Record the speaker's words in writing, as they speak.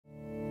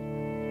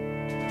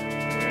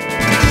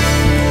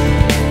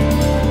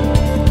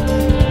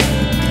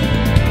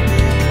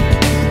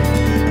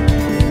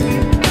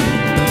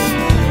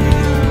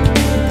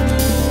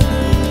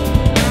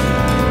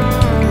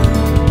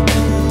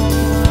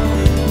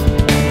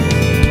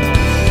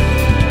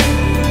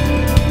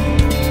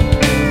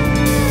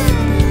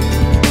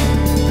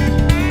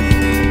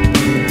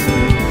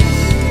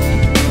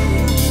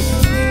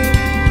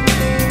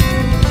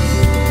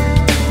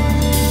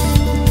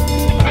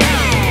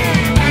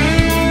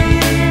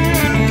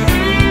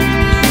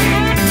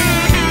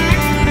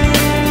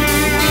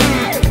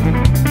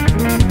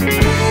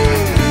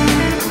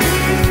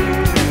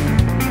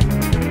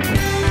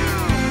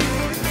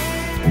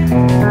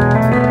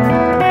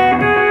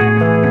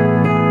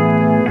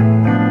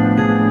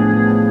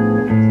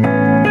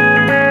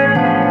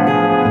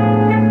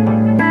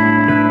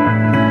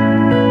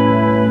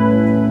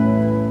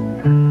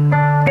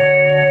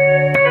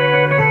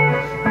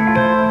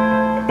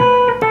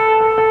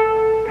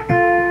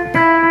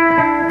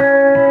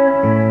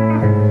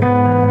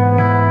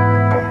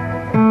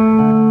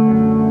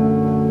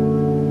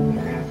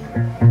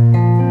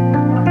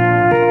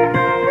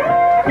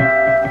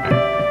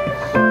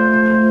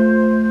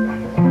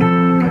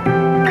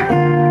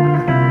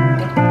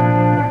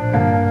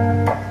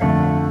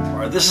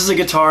This is a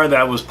guitar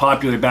that was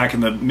popular back in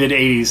the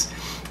mid-'80s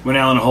when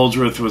Alan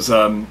Holdsworth was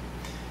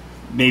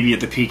maybe at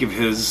the peak of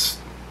his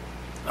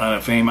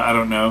fame. I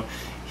don't know.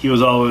 He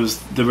was always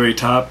the very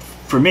top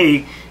for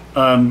me.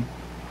 But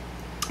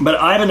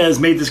Ibanez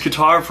made this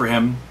guitar for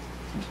him,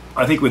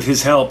 I think with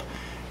his help,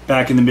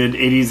 back in the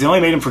mid-'80s. They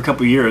only made him for a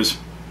couple of years.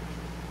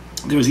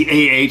 There was the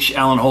AH,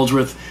 Alan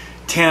Holdsworth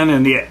 10,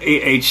 and the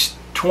AH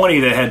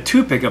 20 that had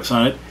 2 pickups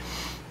on it.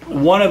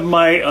 One of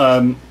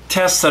my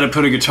tests that I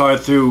put a guitar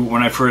through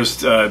when I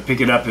first pick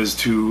it up is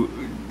to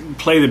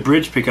play the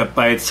bridge pickup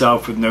by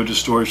itself with no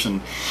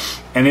distortion.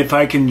 And if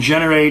I can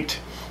generate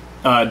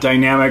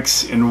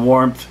dynamics and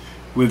warmth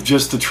with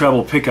just the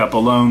treble pickup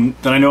alone,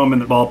 then I know I'm in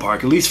the ballpark,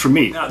 at least for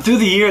me. Now, through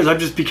the years, I've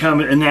just become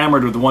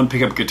enamored with the one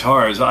pickup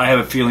guitars. I have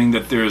a feeling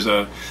that there's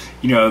a,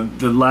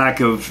 the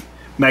lack of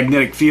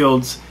magnetic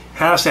fields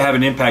has to have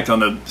an impact on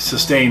the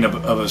sustain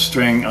of a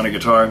string on a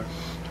guitar.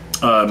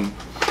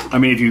 I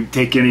mean, if you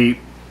take any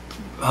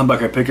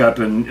humbucker pickup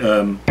and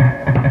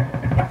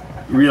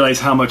realize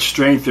how much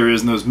strength there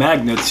is in those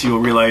magnets, you'll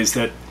realize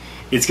that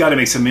it's got to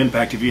make some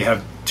impact if you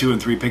have 2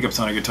 and 3 pickups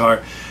on a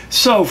guitar.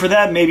 So for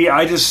that, maybe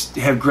I just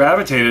have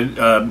gravitated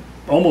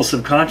almost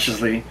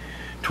subconsciously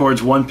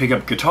towards one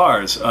pickup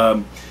guitars.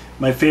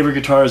 My favorite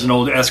guitar is an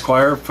old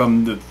Esquire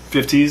from the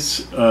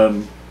 50s.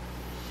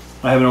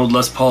 I have an old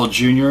Les Paul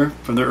Jr.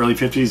 from the early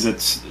 50s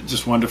that's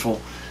just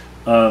wonderful.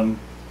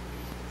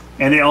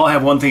 And they all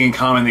have one thing in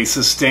common: they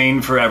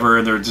sustain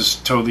forever. They're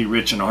just totally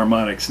rich in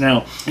harmonics.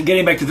 Now,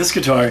 getting back to this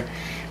guitar,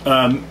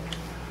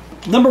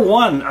 number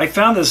one, I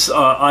found this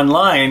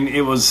online.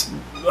 It was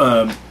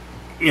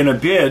in a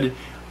bid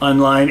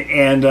online,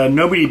 and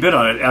nobody bid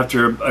on it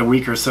after a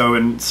week or so,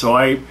 and so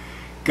I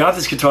got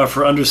this guitar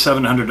for under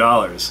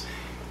 $700,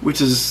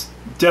 which is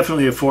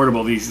definitely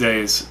affordable these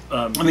days.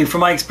 I mean,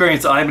 from my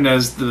experience,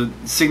 Ibanez, the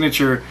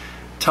signature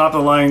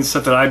top-of-the-line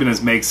stuff that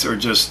Ibanez makes are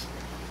just,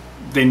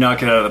 they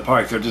knock it out of the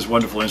park. They're just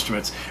wonderful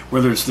instruments.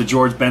 Whether it's the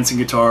George Benson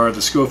guitar,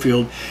 the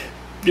Schofield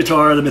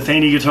guitar, the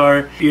Metheny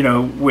guitar,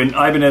 when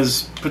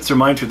Ibanez puts their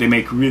mind to it, they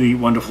make really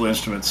wonderful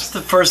instruments.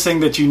 The first thing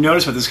that you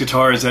notice with this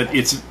guitar is that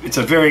it's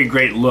a very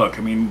great look.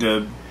 I mean,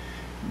 the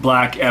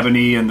black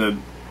ebony and the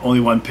only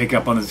one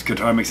pickup on this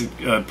guitar makes it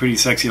pretty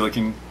sexy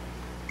looking.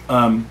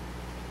 But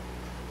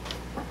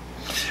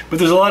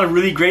there's a lot of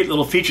really great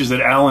little features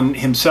that Alan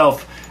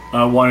himself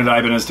wanted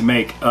Ibanez to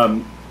make.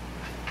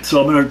 So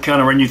I'm going to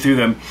kind of run you through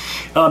them.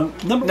 Now,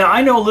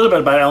 I know a little bit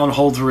about Alan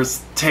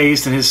Holdsworth's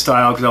taste and his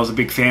style because I was a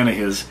big fan of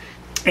his.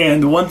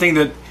 And the one thing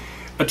that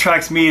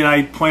attracts me, and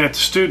I point out to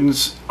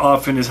students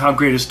often, is how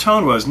great his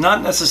tone was.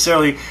 Not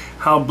necessarily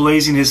how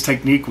blazing his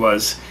technique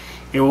was.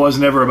 It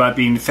wasn't ever about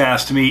being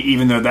fast to me,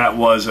 even though that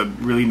was a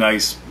really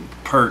nice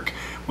perk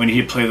when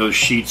he'd play those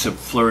sheets of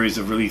flurries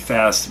of really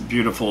fast,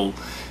 beautiful,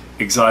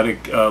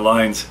 exotic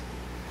lines.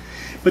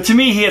 But to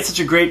me, he had such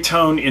a great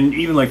tone in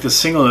even like the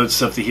single note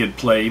stuff that he had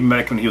played, even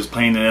back when he was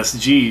playing an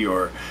SG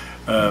or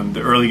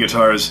the early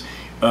guitars,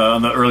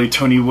 on the early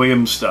Tony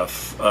Williams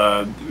stuff.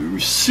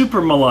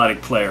 Super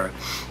melodic player.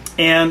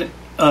 And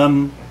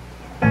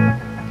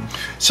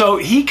so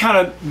he kind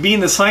of,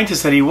 being the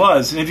scientist that he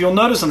was, and if you'll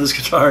notice on this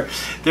guitar,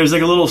 there's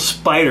like a little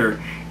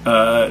spider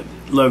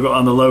logo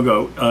on the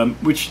logo,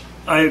 which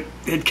I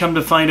had come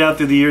to find out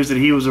through the years that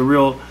he was a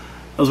real,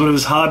 that was one of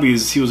his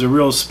hobbies. He was a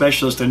real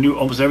specialist and knew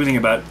almost everything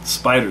about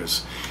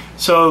spiders.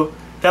 So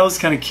that was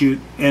kind of cute.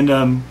 And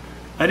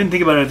I didn't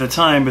think about it at the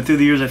time, but through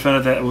the years I found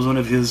out that was one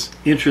of his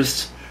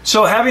interests.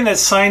 So having that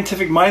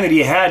scientific mind that he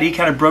had, he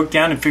kind of broke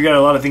down and figured out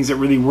a lot of things that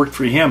really worked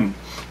for him.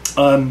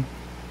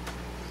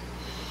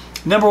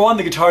 Number one,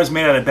 the guitar is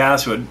made out of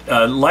basswood.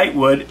 Light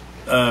wood.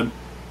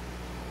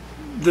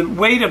 The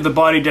weight of the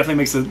body definitely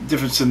makes a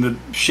difference in the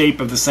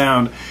shape of the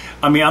sound.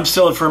 I mean, I'm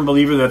still a firm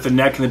believer that the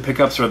neck and the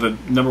pickups are the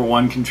number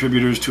one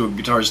contributors to a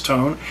guitar's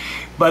tone.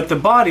 But the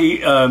body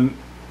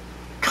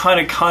kind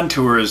of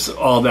contours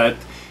all that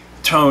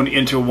tone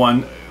into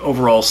one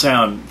overall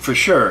sound, for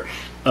sure.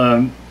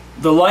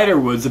 The lighter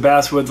woods, the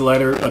basswood, the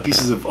lighter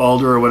pieces of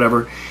alder or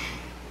whatever,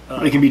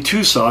 they can be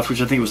too soft, which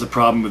I think was the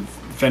problem with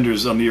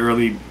Fenders on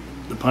the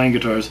pine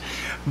guitars.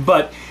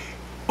 But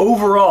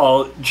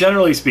overall,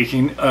 generally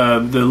speaking,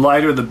 the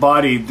lighter the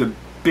body, the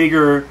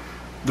bigger,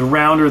 the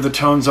rounder the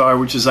tones are,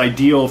 which is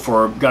ideal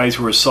for guys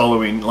who are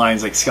soloing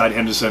lines like Scott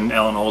Henderson,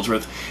 Alan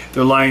Holdsworth.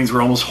 Their lines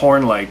were almost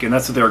horn-like, and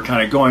that's what they were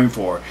kind of going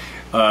for.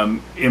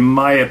 In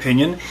my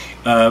opinion,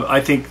 I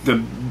think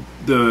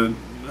the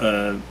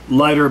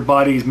lighter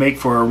bodies make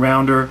for a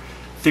rounder,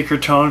 thicker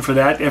tone for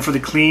that, and for the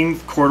clean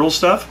chordal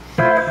stuff.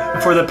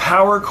 For the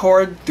power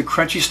chord, the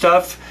crunchy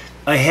stuff,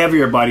 a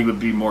heavier body would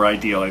be more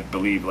ideal, I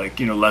believe, like,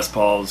 Les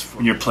Pauls,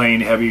 when you're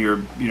playing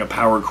heavier,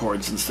 power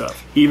chords and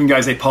stuff. Even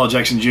guys like Paul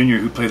Jackson Jr.,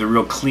 who play the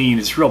real clean,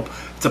 it's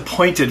a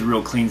pointed,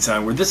 real clean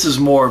sound, where this is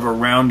more of a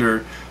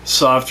rounder,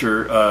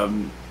 softer,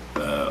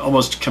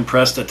 almost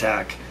compressed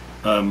attack.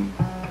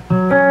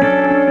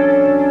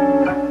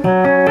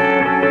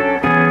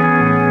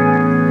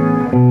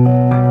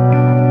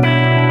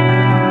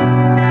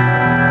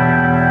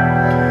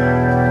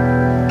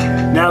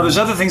 Now, there's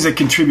other things that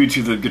contribute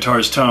to the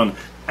guitar's tone.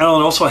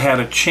 Alan also had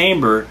a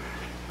chamber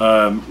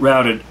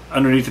routed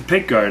underneath the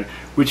pick guard,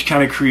 which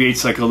kind of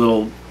creates like a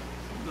little,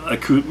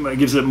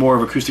 gives it more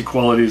of acoustic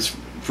qualities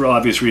for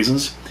obvious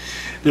reasons.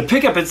 The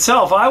pickup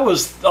itself, I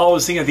was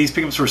always thinking that these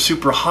pickups were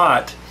super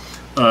hot,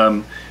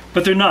 but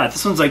they're not.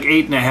 This one's like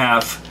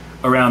 8.5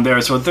 around there,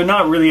 so they're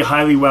not really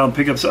highly wound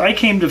pickups. So I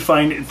came to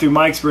find through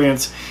my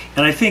experience,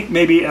 and I think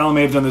maybe Alan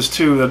may have done this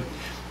too,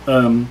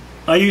 that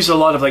I use a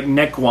lot of like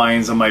neck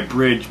winds on my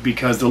bridge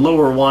because the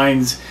lower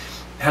winds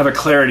have a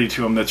clarity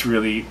to them that's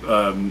really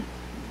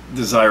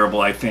desirable,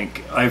 I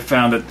think. I've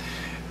found that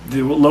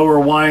the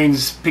lower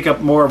winds pick up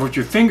more of what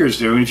your fingers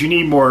do, and if you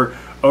need more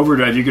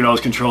overdrive, you can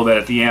always control that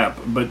at the amp,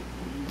 but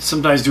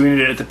sometimes doing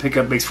it at the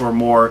pickup makes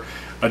for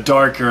a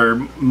darker,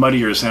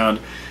 muddier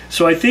sound.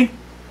 So I think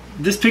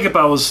this pickup,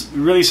 I was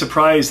really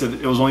surprised that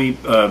it was only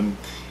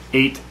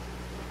 8.4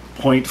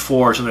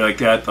 or something like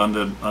that on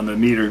the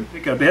meter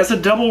pickup. It has a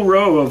double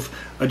row of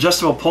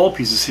adjustable pole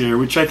pieces here,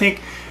 which I think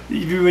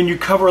when you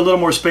cover a little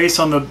more space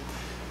on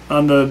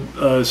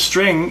the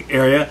string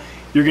area,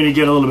 you're going to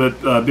get a little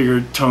bit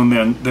bigger tone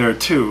than there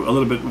too, a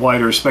little bit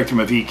wider spectrum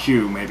of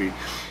EQ maybe.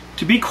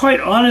 To be quite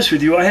honest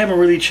with you, I haven't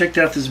really checked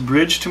out this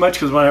bridge too much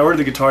because when I ordered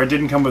the guitar, it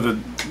didn't come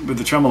with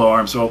the tremolo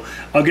arm, so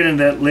I'll get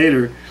into that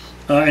later.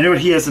 I know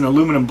he has an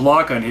aluminum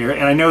block on here,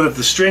 and I know that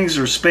the strings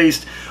are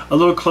spaced a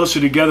little closer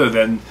together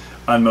than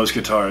on most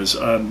guitars.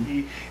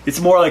 It's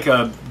more like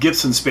a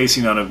Gibson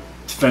spacing on a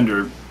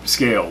Fender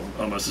scale,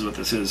 almost is what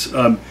this is.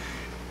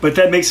 But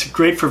that makes it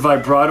great for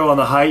vibrato on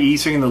the high E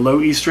string and the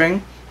low E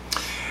string.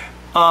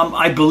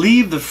 I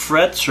believe the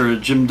frets are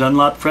Jim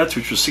Dunlop frets,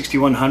 which were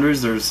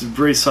 6100s. There's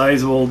very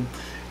sizable,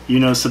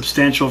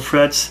 substantial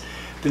frets.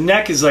 The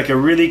neck is like a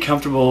really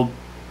comfortable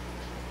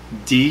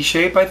D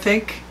shape, I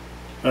think.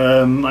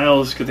 I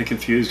always get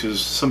confused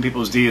because some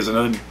people's D is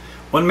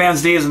one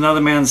man's D is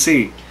another man's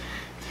C.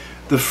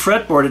 The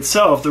fretboard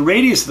itself, the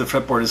radius of the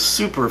fretboard is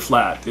super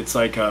flat. It's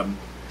like,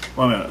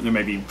 well, there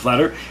may be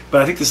flatter,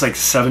 but I think it's like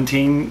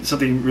 17,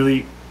 something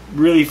really,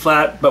 really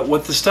flat. But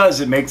what this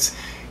does, it makes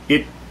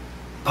it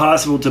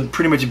possible to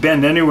pretty much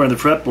bend anywhere on the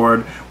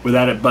fretboard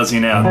without it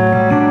buzzing out.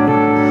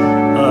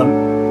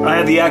 I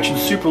have the action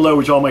super low,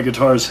 which all my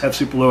guitars have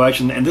super low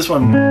action, and this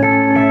one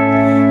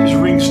just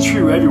rings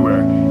true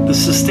everywhere. The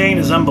sustain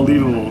is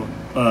unbelievable.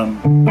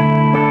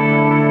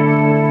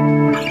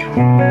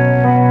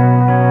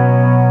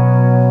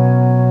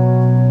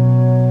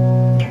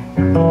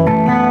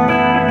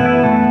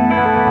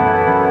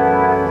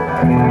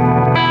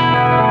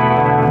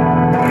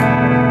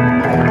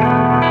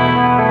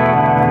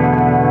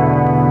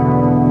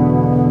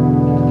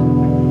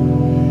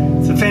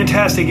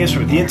 Fantastic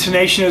instrument. The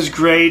intonation is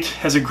great,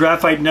 has a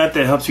graphite nut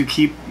that helps you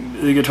keep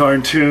the guitar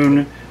in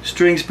tune,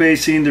 string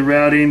spacing, the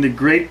routing, the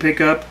great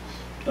pickup,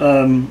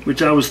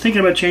 which I was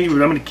thinking about changing,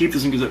 but I'm going to keep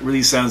this one because it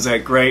really sounds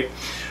that great.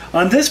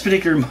 On this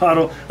particular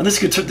model, on this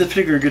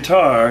particular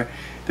guitar,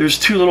 there's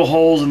two little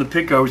holes in the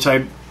pickup, which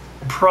I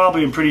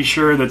probably am pretty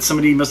sure that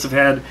somebody must have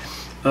had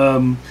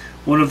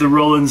one of the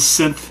Roland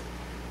synth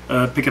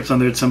pickups on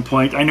there at some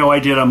point. I know I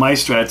did on my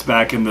Strats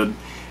back in the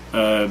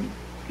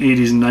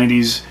 80s and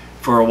 90s.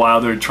 For a while,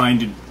 they were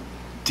trying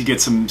to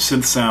get some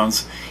synth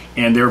sounds,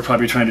 and they were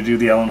probably trying to do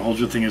the Alan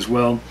Holdsworth thing as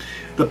well.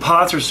 The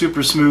pots are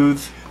super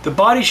smooth. The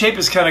body shape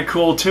is kind of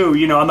cool too.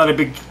 I'm not a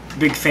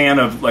big fan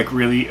of like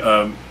really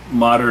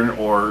modern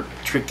or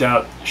tricked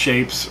out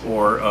shapes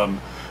or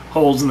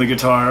holes in the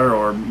guitar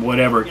or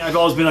whatever. I've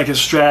always been like a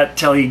Strat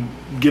Telly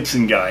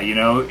Gibson guy,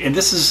 and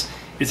it's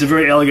a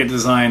very elegant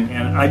design,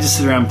 and I just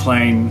sit around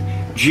playing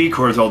G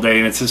chords all day,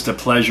 and it's just a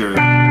pleasure.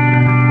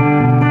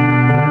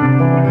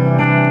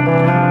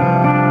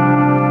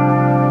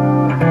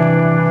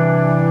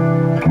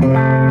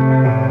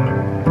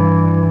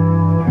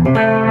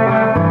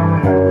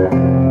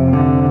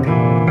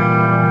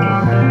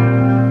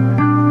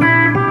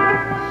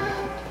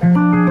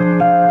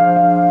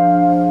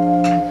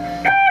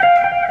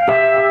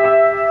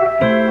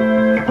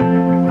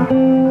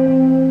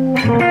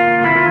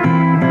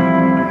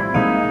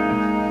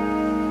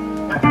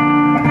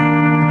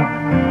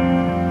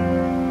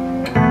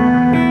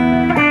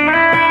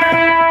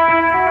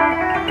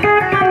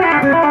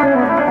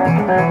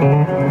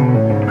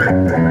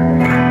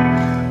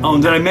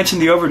 Did I mention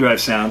the overdrive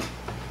sound?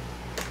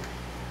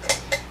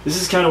 This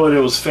is kind of what it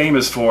was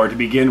famous for to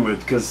begin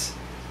with, because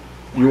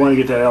you want to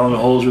get that Alan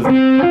Holdsworth.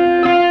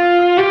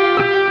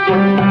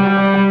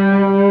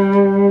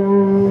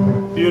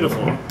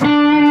 Beautiful.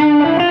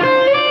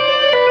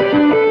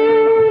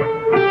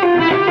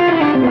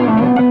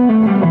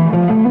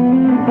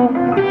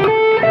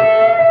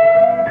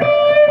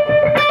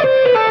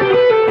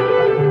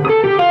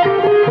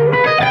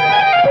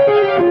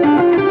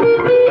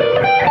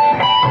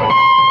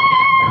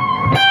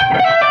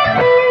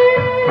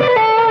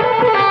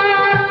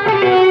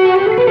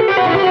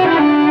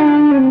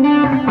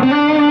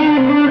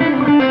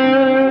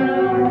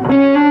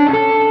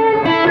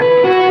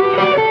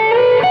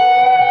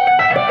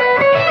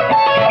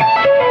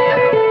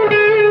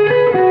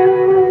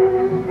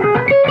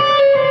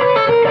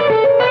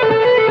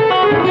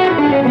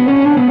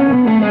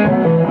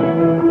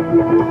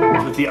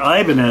 with the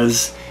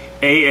Ibanez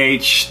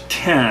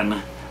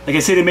AH-10. Like I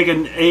say, they make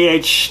an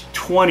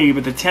AH-20,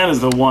 but the 10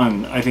 is the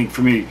one, I think,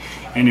 for me.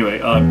 Anyway,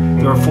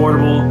 they're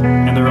affordable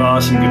and they're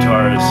awesome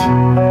guitars.